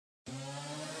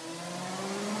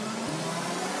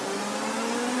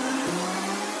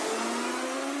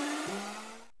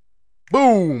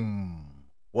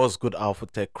What's good, Alpha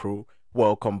Tech crew?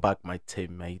 Welcome back, my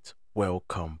teammates.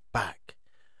 Welcome back.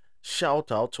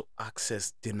 Shout out to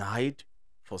Access Denied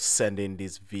for sending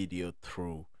this video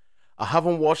through. I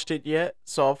haven't watched it yet,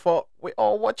 so I thought we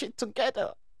all watch it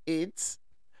together. It's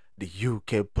the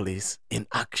UK police in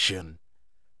action.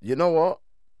 You know what?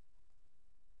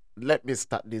 Let me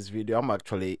start this video. I'm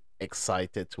actually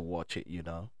excited to watch it, you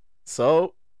know.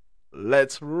 So,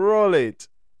 let's roll it.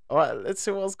 All right, let's see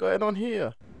what's going on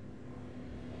here.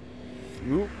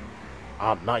 Ooh.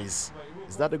 Ah, nice.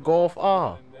 Is that the Golf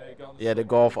R? Yeah, the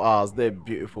Golf Rs. They're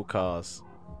beautiful cars.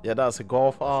 Yeah, that's a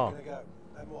Golf R.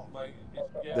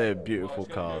 They're beautiful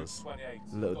cars.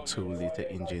 Little 2-liter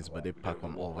engines, but they pack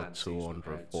on over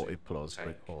 240 plus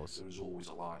brake horse. There is always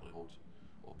a likelihood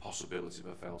or possibility of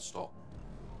a failed stop.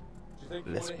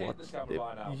 Let's watch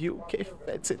the UK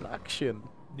feds in action.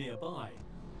 Nearby,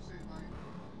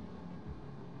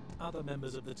 other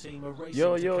members of the team are racing.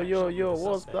 Yo,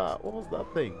 what's that? What was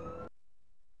that thing?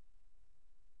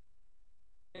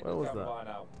 Where was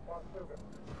that?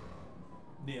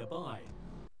 Nearby,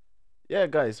 yeah,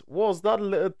 guys, what's that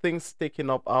little thing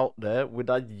sticking up out there with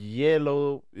that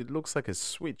yellow? It looks like a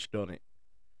switch, don't it?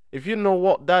 If you know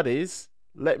what that is,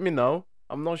 let me know.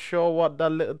 I'm not sure what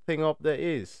that little thing up there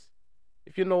is.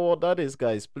 If you know what that is,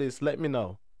 guys, please let me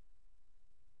know.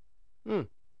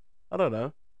 I don't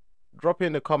know. Drop it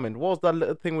in the comment. What's that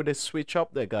little thing with the switch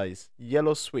up there, guys?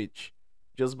 Yellow switch,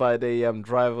 just by the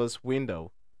driver's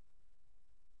window.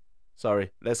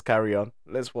 Sorry, let's carry on.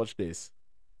 Let's watch this.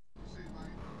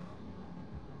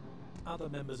 other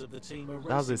members of the team are racing.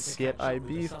 That's a to Seat catch up with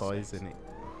IB the for, suspects. isn't it?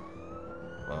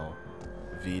 Well,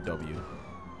 VW.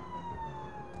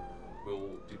 We'll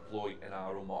deploy in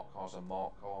our unmarked cars and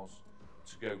marked cars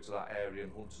to go to that area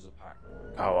and hunt as a pack.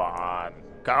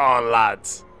 Come on,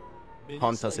 lads. Minutes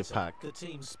Hunt as a later, pack. The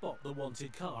team spot the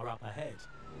wanted car up ahead.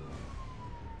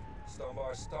 Stand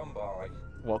by, stand by.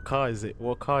 What car is it?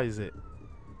 What car is it?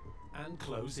 And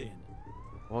close in.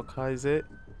 What car is it?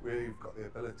 We've got the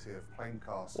ability of plane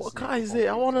cars. What car is it?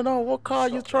 I want to know. What car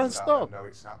you trying to stop? No,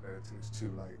 it's happening until it's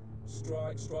too late.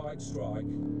 Strike, strike, strike.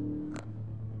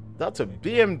 That's a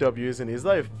BMW, isn't it? Is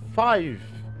that a 5?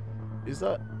 Is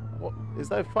that what? Is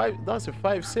that a 5? That's a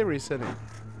 5 Series, isn't it?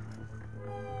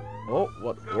 Oh,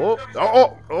 what?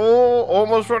 Oh!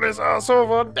 Almost run his ass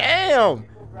over. Damn!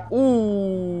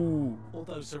 Ooh!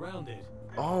 Although surrounded,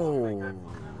 Oh!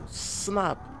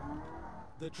 Snap!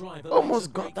 the driver Almost makes a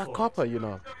got break that for copper, it. you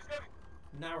know.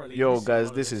 Narrowly Yo, missing guys, one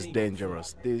of this the is team in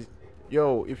dangerous. front.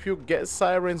 Yo, if you get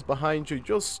sirens behind you,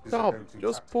 just This is stop. going to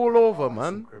Just tactical pull over, some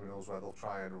man. Criminals where they'll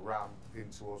try and ram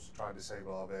into us, try and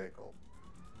disable our vehicle.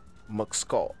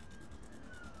 McScott.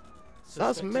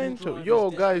 That's Suspecting the mental. driver Yo,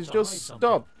 is guys, desperate to hide just something.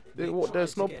 stop. They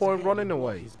There's tried no to get point ahead running and block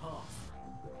away. his path.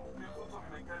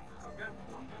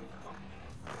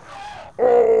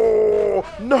 Oh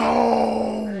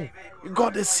no! You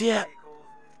got this yet?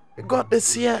 You got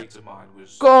this yet?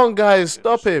 Go on, guys,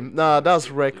 stop him. Nah, that's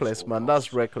reckless, man.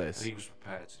 That's reckless. He was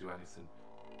prepared to do anything.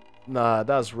 Nah,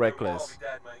 that's reckless.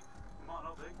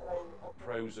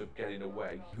 Pros of getting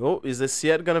away Oh, is the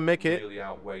Seat gonna make it? really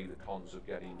outweigh the cons of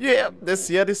getting. Yeah, the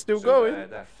Seat is still So going.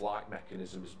 Their flight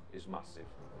mechanism is massive.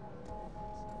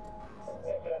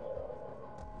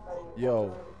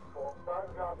 Yo,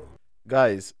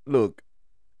 guys, look.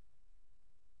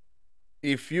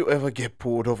 If you ever get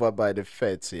pulled over by the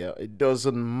feds, yeah, it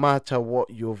doesn't matter what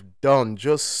you've done.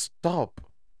 Just stop.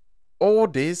 All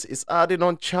this is adding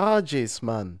on charges,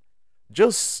 man.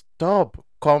 Just stop.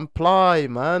 Comply,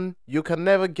 man. You can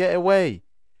never get away.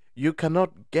 You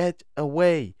cannot get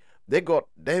away. They got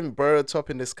them birds up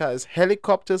in the skies,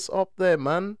 helicopters up there,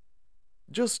 man.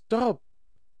 Just stop.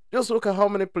 Just look at how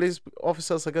many police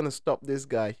officers are gonna stop this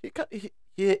guy.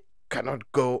 He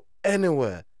cannot go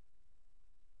anywhere.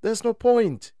 There's no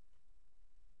point.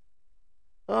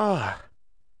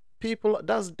 People,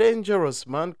 that's dangerous,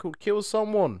 man. Could kill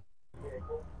someone.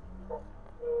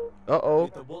 Uh-oh.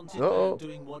 With the wanted Uh-oh. man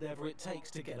doing whatever it takes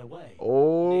to get away. Nick and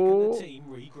Oh. the team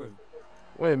regroup.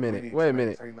 Wait a We minute. need Wait a to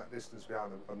minute. maintain that distance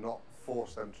behind them and not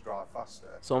force them to drive faster.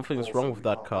 Something's Also, wrong we with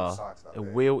that can't car. lose sight of that A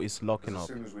vehicle, wheel is locking because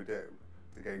up. as soon as we do,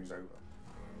 the game's over.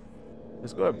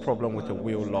 There's got a problem with the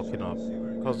wheel locking up.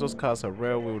 Because those cars are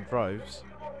rear wheel drives.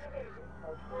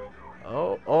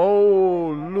 Oh,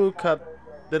 look at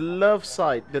the left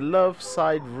side. The left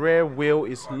side rear wheel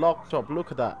is locked up.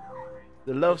 Look at that.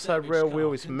 The left side rear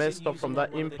wheel is messed up from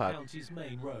that impact.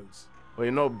 Well,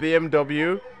 you know,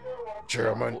 BMW,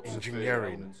 German Puts a further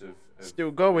engineering. element of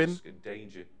Still going. risk and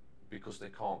danger because they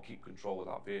can't keep control of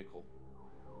that vehicle.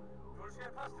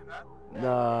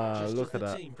 Nah, Just look as at the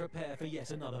that. team prepare for yet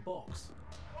another box.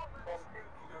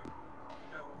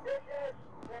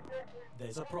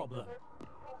 there's a problem.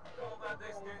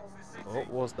 Oh, what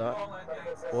was that?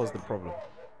 What was the problem?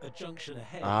 A junction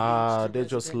ahead. Ah, leads to they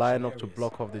just residential line up to areas.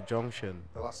 block off the junction.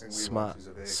 The last thing we Smart, want is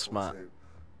a vehicle smart. to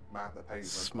mount the pavement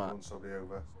Smart. and run somebody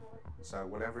over. So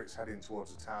whenever it's heading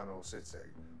towards a town or city,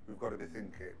 we've got to be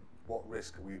thinking, what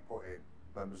risk are we putting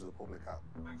members of the public at?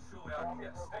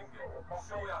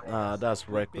 Ah, that's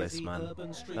reckless, busy man.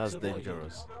 urban streets That's avoided.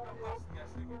 dangerous.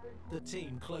 The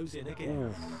team close in again.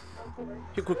 Oof.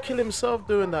 He could kill himself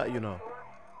doing that, you know.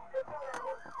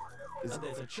 And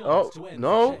there's a chance Oh, to end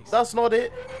no, the chase. that's not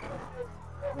it.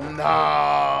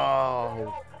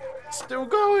 No. Still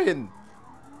going.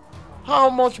 How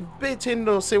much beating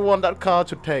does he want that car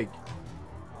to take?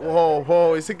 Whoa,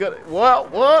 whoa, is he gonna...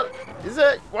 What? Is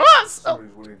it... What?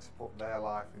 Somebody's willing to put their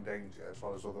life in danger as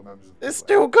well as other members of the It's public.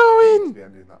 still To going. be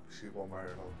ending that pursuit one way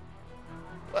or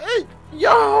another. Hey,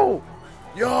 yo!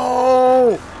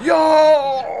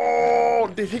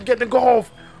 Did he get the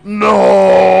golf?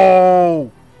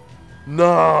 No!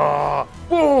 Nah!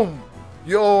 Boom!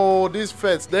 Yo, these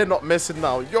feds, they're not messing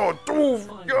now. Yo, doof!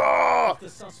 Finally, Yeah! if the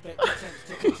suspect attempts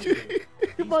to continue,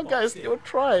 he's My guy's boxed in. still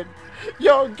trying.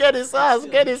 Yo, get his ass,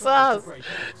 Still get his tries to ass. break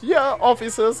out. Yeah,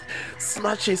 officers,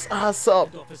 snatch his ass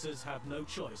up. And officers have no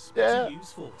choice Yeah. to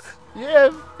use force. Yeah,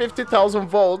 50,000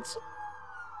 volts.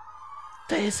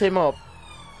 Tase him up.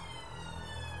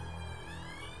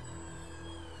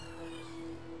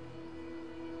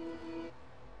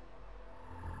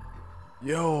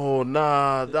 Yo,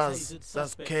 nah, The that's tasered that's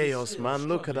suspect is chaos, still man.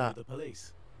 Look at struggling that. with the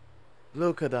police.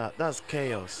 Look at that. That's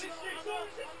chaos.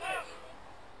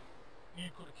 You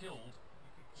could have killed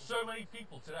so many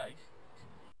people today.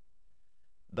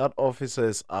 That officer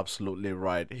is absolutely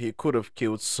right. He could have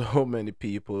killed so many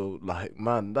people. Like,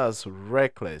 man, that's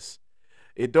reckless.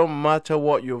 It don't matter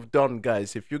what you've done,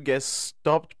 guys. If you get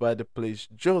stopped by the police,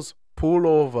 just pull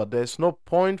over. There's no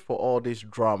point for all this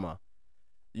drama.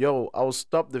 Yo, I'll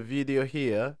stop the video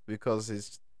here because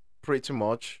it's pretty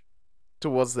much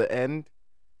towards the end.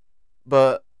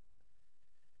 But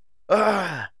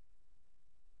that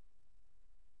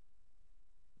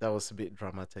was a bit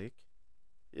dramatic.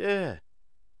 Yeah.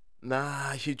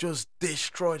 Nah, he just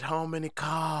destroyed how many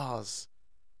cars?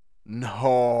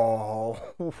 No.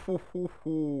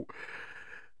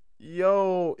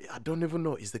 Yo, I don't even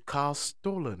know. Is the car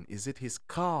stolen? Is it his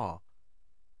car?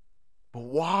 But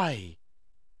why?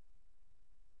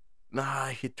 Nah,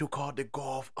 he took out the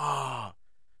golf. Ah.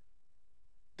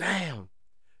 Damn.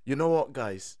 You know what,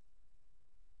 guys?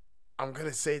 I'm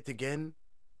gonna say it again.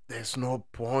 There's no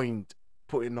point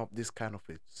putting up this kind of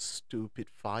a stupid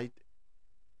fight.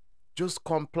 Just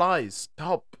comply.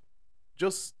 Stop.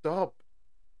 Just stop.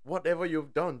 Whatever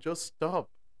you've done, just stop.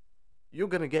 You're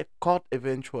gonna get caught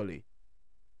eventually.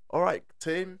 Alright,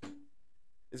 team.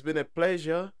 It's been a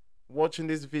pleasure watching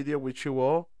this video with you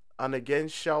all. And again,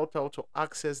 shout out to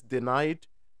Access Denied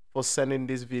for sending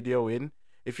this video in.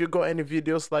 If you got any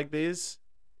videos like this,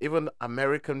 even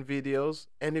American videos,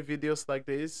 any videos like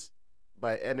this,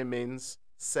 by any means,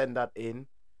 send that in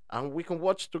and we can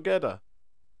watch together.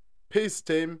 Peace,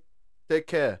 team. Take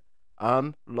care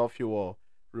and love you all.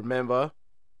 Remember,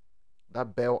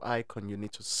 that bell icon, you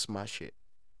need to smash it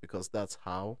because that's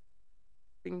how,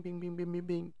 bing, bing, bing, bing, bing,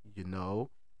 bing, you know,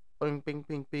 bing, bing,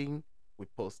 bing, bing, we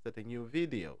posted a new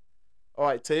video. All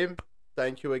right, team,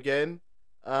 thank you again.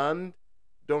 And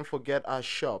don't forget our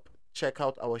shop. Check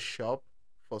out our shop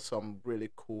for some really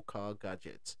cool car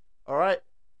gadgets. All right,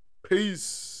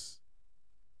 peace.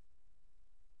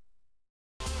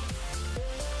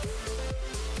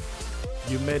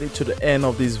 You made it to the end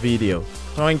of this video.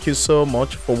 Thank you so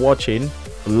much for watching.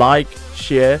 Like,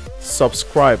 share,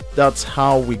 subscribe. That's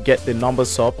how we get the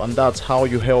numbers up, and that's how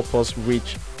you help us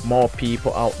reach more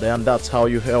people out there, and that's how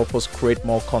you help us create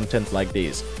more content like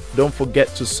this. Don't forget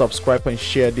to subscribe and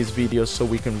share this video so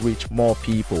we can reach more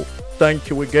people. Thank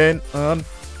you again and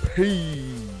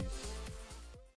peace.